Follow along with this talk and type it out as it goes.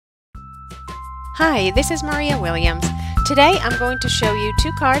Hi, this is Maria Williams. Today I'm going to show you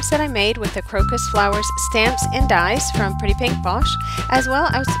two cards that I made with the Crocus Flowers stamps and dies from Pretty Pink Posh, as well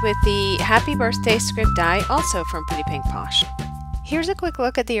as with the Happy Birthday script die also from Pretty Pink Posh. Here's a quick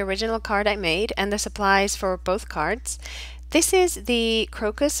look at the original card I made and the supplies for both cards. This is the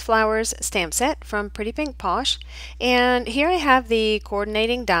Crocus Flowers stamp set from Pretty Pink Posh, and here I have the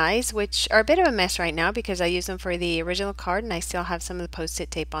coordinating dies, which are a bit of a mess right now because I used them for the original card and I still have some of the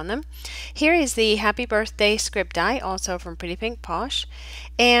post-it tape on them. Here is the Happy Birthday script die, also from Pretty Pink Posh,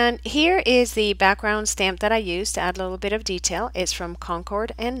 and here is the background stamp that I used to add a little bit of detail. It's from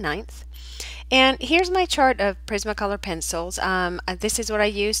Concord and Ninth. And here's my chart of Prismacolor pencils. This is what I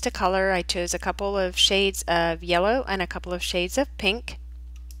used to color. I chose a couple of shades of yellow and a couple of shades of pink.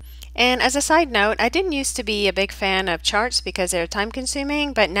 And as a side note, I didn't used to be a big fan of charts because they're time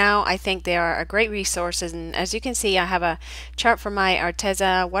consuming, but now I think they are a great resource. And as you can see, I have a chart for my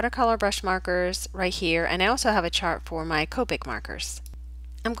Arteza watercolor brush markers right here, and I also have a chart for my Copic markers.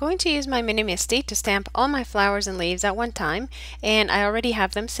 I'm going to use my Mini Misty to stamp all my flowers and leaves at one time, and I already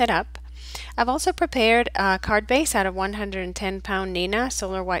have them set up. I've also prepared a card base out of 110 pound Neenah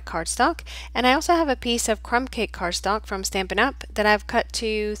Solar White cardstock, and I also have a piece of crumb cake cardstock from Stampin' Up! That I've cut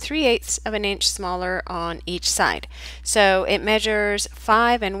to 3/8 of an inch smaller on each side. So it measures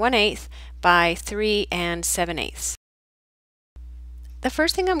 5 1/8 by 3 7/8. The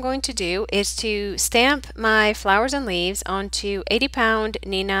first thing I'm going to do is to stamp my flowers and leaves onto 80 pound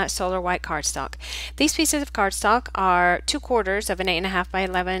Neenah Solar White cardstock. These pieces of cardstock are 2/4 of an 8.5 by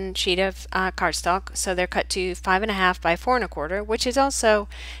 11 sheet of cardstock, so they're cut to 5.5 by 4 1/4, which is also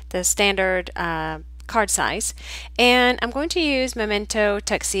the standard card size. And I'm going to use Memento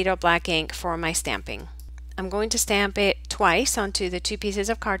Tuxedo Black ink for my stamping. I'm going to stamp it twice onto the two pieces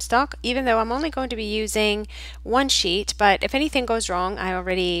of cardstock, even though I'm only going to be using one sheet, but if anything goes wrong, I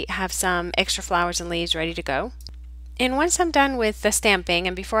already have some extra flowers and leaves ready to go. And once I'm done with the stamping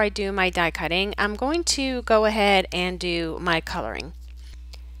and before I do my die cutting, I'm going to go ahead and do my coloring.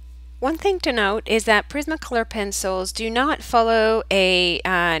 One thing to note is that Prismacolor pencils do not follow a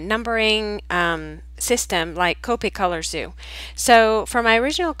numbering system like Copic colors do. So for my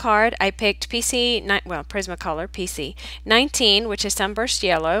original card, I picked Prismacolor PC 19, which is Sunburst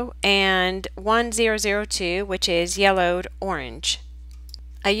Yellow, and 1002, which is Yellowed Orange.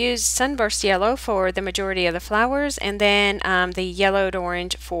 I used Sunburst Yellow for the majority of the flowers, and then the Yellowed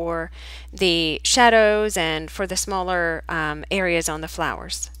Orange for the shadows and for the smaller areas on the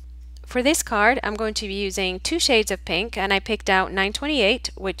flowers. For this card, I'm going to be using two shades of pink, and I picked out 928,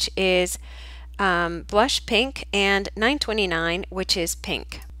 which is blush pink, and 929, which is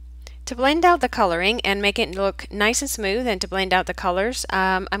pink. To blend out the coloring and make it look nice and smooth and to blend out the colors,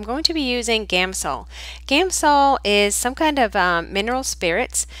 I'm going to be using Gamsol. Gamsol is some kind of mineral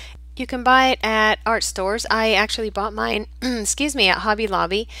spirits. You can buy it at art stores. I actually bought mine excuse me, at Hobby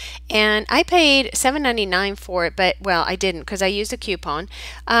Lobby, and I paid $7.99 for it, but well, I didn't because I used a coupon.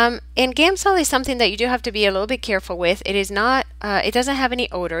 And Gamsol is something that you do have to be a little bit careful with. It is not it doesn't have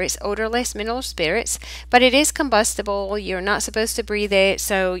any odor. It's odorless mineral spirits, but it is combustible. You're not supposed to breathe it,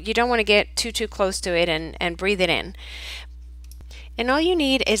 so you don't want to get too close to it and breathe it in. And all you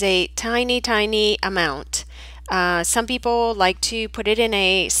need is a tiny amount. Some people like to put it in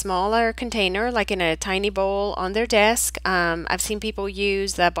a smaller container, like in a tiny bowl on their desk. I've seen people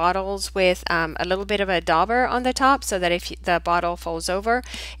use the bottles with a little bit of a dauber on the top so that if the bottle falls over,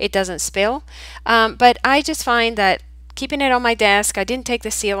 it doesn't spill. But I just find that keeping it on my desk, I didn't take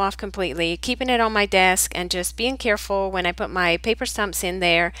the seal off completely, keeping it on my desk and just being careful when I put my paper stumps in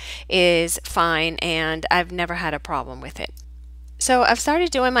there is fine, and I've never had a problem with it. So I've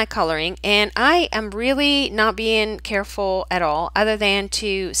started doing my coloring, and I am really not being careful at all other than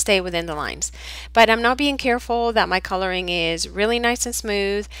to stay within the lines. But I'm not being careful that my coloring is really nice and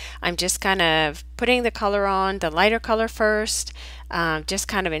smooth. I'm just kind of putting the color on, the lighter color first, just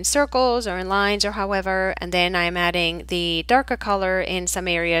kind of in circles or in lines or however, and then I'm adding the darker color in some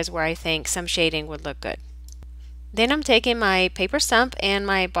areas where I think some shading would look good. Then I'm taking my paper stump and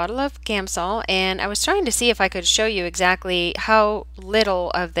my bottle of Gamsol, and I was trying to see if I could show you exactly how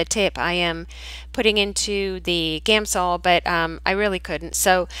little of the tip I am putting into the Gamsol, but I really couldn't.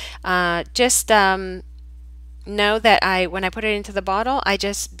 So just know that when I put it into the bottle, I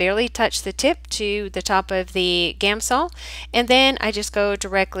just barely touch the tip to the top of the Gamsol, and then I just go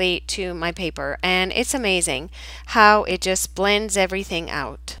directly to my paper, and it's amazing how it just blends everything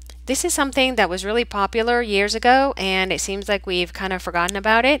out. This is something that was really popular years ago, and it seems like we've kind of forgotten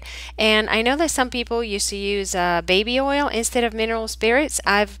about it. And I know that some people used to use baby oil instead of mineral spirits.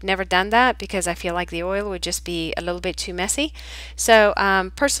 I've never done that because I feel like the oil would just be a little bit too messy. So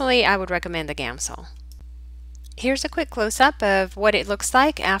personally, I would recommend the Gamsol. Here's a quick close-up of what it looks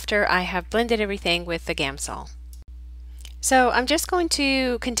like after I have blended everything with the Gamsol. So I'm just going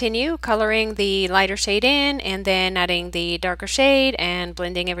to continue coloring the lighter shade in and then adding the darker shade and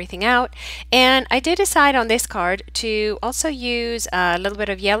blending everything out. And I did decide on this card to also use a little bit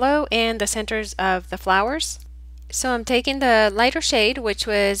of yellow in the centers of the flowers. So I'm taking the lighter shade, which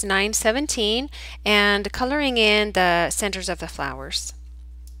was 917, and coloring in the centers of the flowers.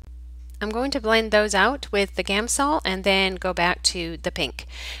 I'm going to blend those out with the Gamsol and then go back to the pink.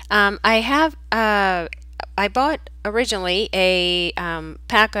 I bought originally a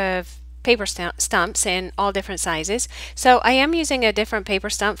pack of paper stumps in all different sizes, so I am using a different paper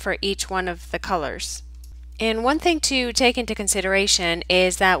stump for each one of the colors. And one thing to take into consideration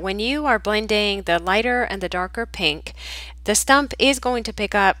is that when you are blending the lighter and the darker pink, the stump is going to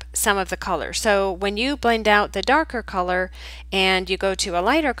pick up some of the color. So when you blend out the darker color and you go to a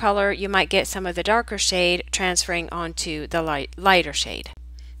lighter color, you might get some of the darker shade transferring onto the lighter shade.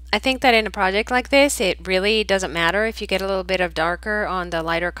 I think that in a project like this, it really doesn't matter if you get a little bit of darker on the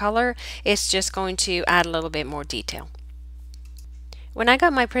lighter color. It's just going to add a little bit more detail. When I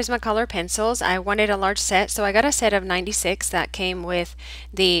got my Prismacolor pencils, I wanted a large set, so I got a set of 96 that came with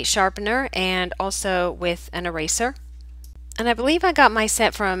the sharpener and also with an eraser. And I believe I got my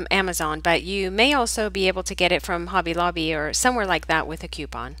set from Amazon, but you may also be able to get it from Hobby Lobby or somewhere like that with a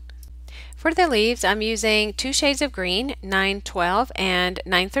coupon. For the leaves, I'm using two shades of green, 912 and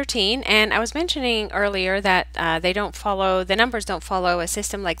 913, and I was mentioning earlier that the numbers don't follow a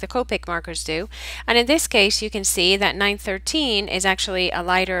system like the Copic markers do, and in this case you can see that 913 is actually a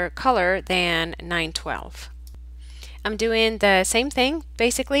lighter color than 912. I'm doing the same thing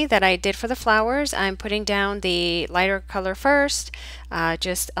basically that I did for the flowers. I'm putting down the lighter color first,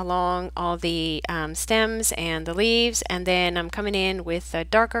 just along all the stems and the leaves, and then I'm coming in with a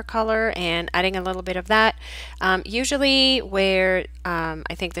darker color and adding a little bit of that. Usually where I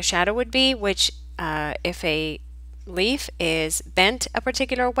think the shadow would be, which if a leaf is bent a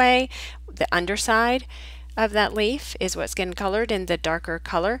particular way, the underside of that leaf is what's getting colored in the darker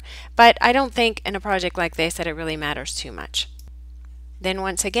color, but I don't think in a project like this that it really matters too much. Then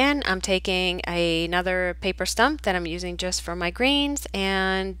once again, I'm taking another paper stump that I'm using just for my greens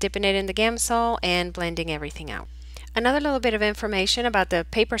and dipping it in the Gamsol and blending everything out. Another little bit of information about the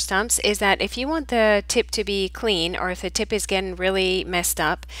paper stumps is that if you want the tip to be clean, or if the tip is getting really messed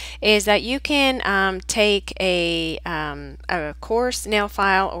up, is that you can take a coarse nail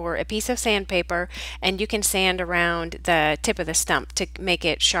file or a piece of sandpaper and you can sand around the tip of the stump to make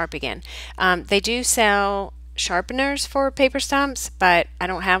it sharp again. They do sell sharpeners for paper stumps, but I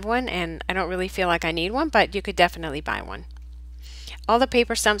don't have one and I don't really feel like I need one, but you could definitely buy one. All the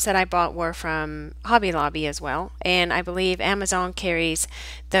paper stumps that I bought were from Hobby Lobby as well, and I believe Amazon carries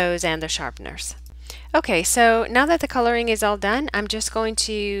those and the sharpeners. Okay, so now that the coloring is all done, I'm just going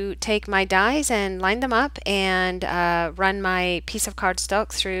to take my dies and line them up and run my piece of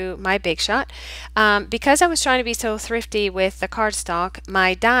cardstock through my Big Shot. Because I was trying to be so thrifty with the cardstock,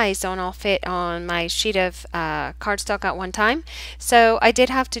 my dies don't all fit on my sheet of cardstock at one time, so I did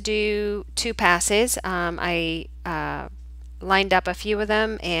have to do two passes. I lined up a few of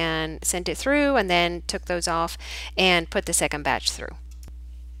them and sent it through, and then took those off and put the second batch through.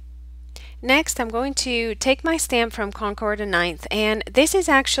 Next, I'm going to take my stamp from Concord and 9th, and this is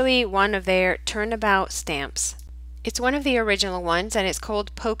actually one of their turnabout stamps. It's one of the original ones, and it's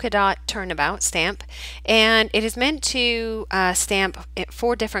called Polka Dot Turnabout Stamp, and it is meant to stamp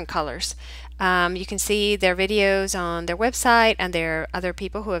 4 different colors. You can see their videos on their website, and there are other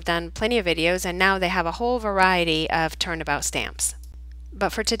people who have done plenty of videos, and now they have a whole variety of turnabout stamps.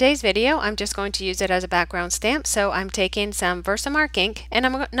 But for today's video, I'm just going to use it as a background stamp, so I'm taking some Versamark ink, and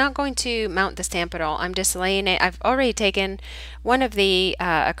I'm not going to mount the stamp at all. I'm just laying it. I've already taken one of the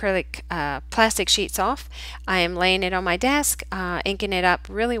acrylic plastic sheets off. I am laying it on my desk, inking it up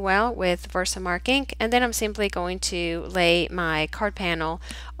really well with Versamark ink, and then I'm simply going to lay my card panel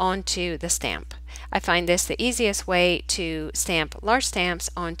onto the stamp. I find this the easiest way to stamp large stamps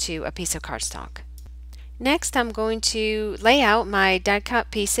onto a piece of cardstock. Next, I'm going to lay out my die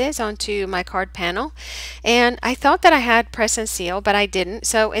cut pieces onto my card panel, and I thought that I had press and seal, but I didn't.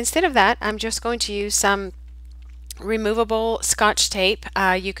 So instead of that, I'm just going to use some removable Scotch tape.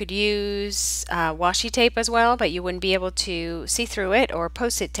 You could use washi tape as well, but you wouldn't be able to see through it, or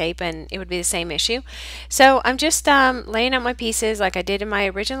post-it tape, and it would be the same issue. So I'm just laying out my pieces like I did in my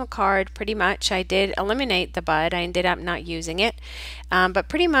original card. Pretty much I did eliminate the bud. I ended up not using it, but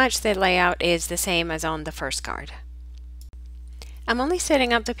pretty much the layout is the same as on the first card. I'm only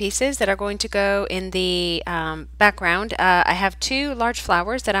setting up the pieces that are going to go in the background. I have two large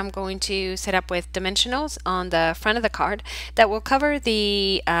flowers that I'm going to set up with dimensionals on the front of the card that will cover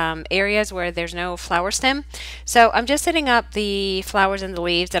the areas where there's no flower stem. So I'm just setting up the flowers and the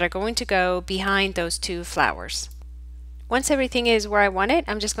leaves that are going to go behind those two flowers. Once everything is where I want it,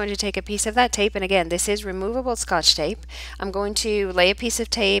 I'm just going to take a piece of that tape, and again, this is removable Scotch tape. I'm going to lay a piece of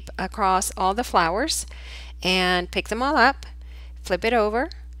tape across all the flowers and pick them all up. Flip it over,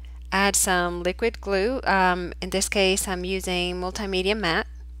 add some liquid glue. In this case, I'm using multimedia matte,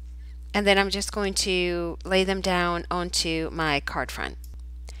 and then I'm just going to lay them down onto my card front.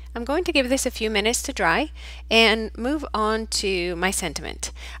 I'm going to give this a few minutes to dry and move on to my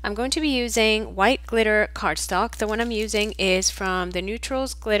sentiment. I'm going to be using white glitter cardstock. The one I'm using is from the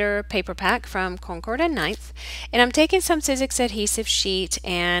Neutrals Glitter Paper Pack from Concord and 9th, and I'm taking some Sizzix adhesive sheet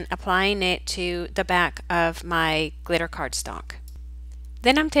and applying it to the back of my glitter cardstock.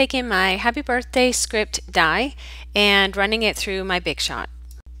 Then I'm taking my Happy Birthday script die and running it through my Big Shot.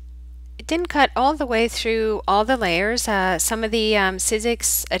 It didn't cut all the way through all the layers. Some of the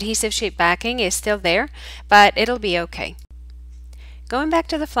Sizzix adhesive sheet backing is still there, but it'll be okay. Going back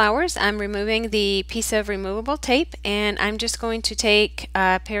to the flowers, I'm removing the piece of removable tape, and I'm just going to take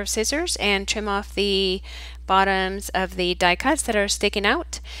a pair of scissors and trim off the bottoms of the die cuts that are sticking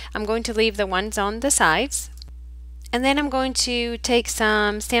out. I'm going to leave the ones on the sides. And then I'm going to take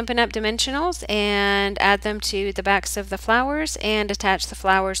some Stampin' Up! Dimensionals and add them to the backs of the flowers and attach the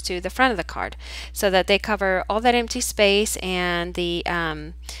flowers to the front of the card so that they cover all that empty space and the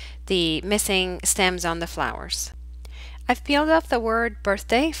missing stems on the flowers. I've peeled off the word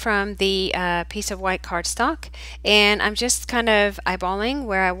birthday from the piece of white cardstock, and I'm just kind of eyeballing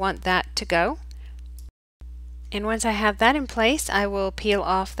where I want that to go. And once I have that in place, I will peel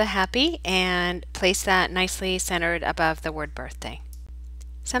off the happy and place that nicely centered above the word birthday.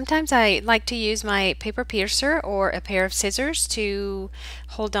 Sometimes I like to use my paper piercer or a pair of scissors to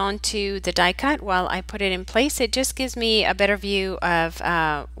hold on to the die cut while I put it in place. It just gives me a better view of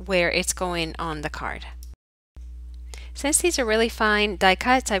where it's going on the card. Since these are really fine die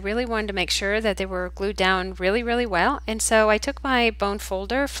cuts, I really wanted to make sure that they were glued down really well, and so I took my bone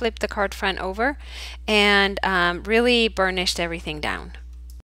folder, flipped the card front over, and really burnished everything down.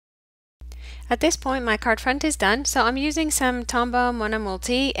 At this point, my card front is done, so I'm using some Tombow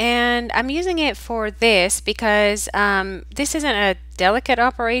Monomulti, and I'm using it for this because this isn't a delicate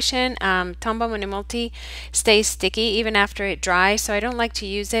operation. Tombow Monomulti stays sticky even after it dries, so I don't like to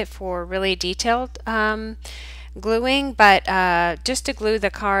use it for really detailed gluing, but just to glue the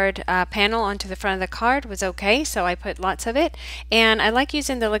card panel onto the front of the card was okay, so I put lots of it. And I like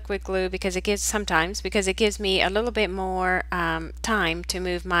using the liquid glue because it gives me a little bit more time to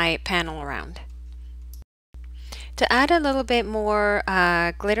move my panel around. To add a little bit more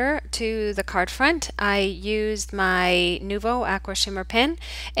glitter to the card front, I used my Nuvo Aqua Shimmer pen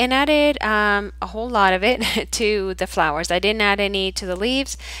and added a whole lot of it to the flowers. I didn't add any to the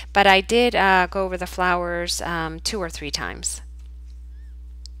leaves, but I did go over the flowers 2 or 3 times.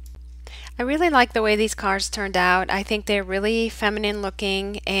 I really like the way these cards turned out. I think they're really feminine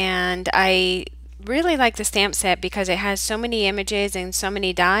looking, and I really like the stamp set because it has so many images and so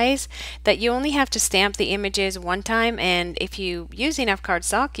many dies that you only have to stamp the images one time, and if you use enough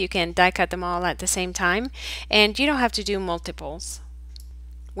cardstock you can die cut them all at the same time, and you don't have to do multiples.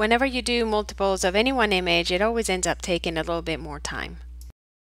 Whenever you do multiples of any one image, it always ends up taking a little bit more time.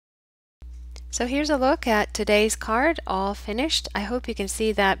 So here's a look at today's card all finished. I hope you can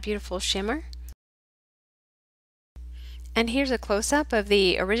see that beautiful shimmer. And here's a close-up of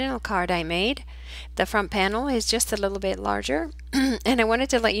the original card I made. The front panel is just a little bit larger, and I wanted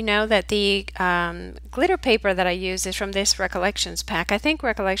to let you know that the glitter paper that I use is from this Recollections pack. I think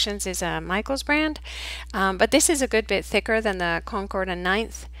Recollections is a Michaels brand, but this is a good bit thicker than the Concord and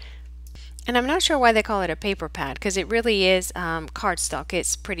 9th. And I'm not sure why they call it a paper pad, because it really is cardstock.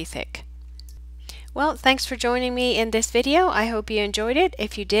 It's pretty thick. Well, thanks for joining me in this video. I hope you enjoyed it.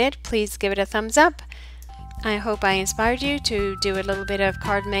 If you did, please give it a thumbs up. I hope I inspired you to do a little bit of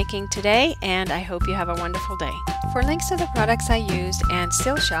card making today, and I hope you have a wonderful day. For links to the products I used and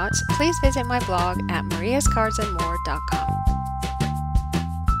still shots, please visit my blog at mariascardsandmore.com.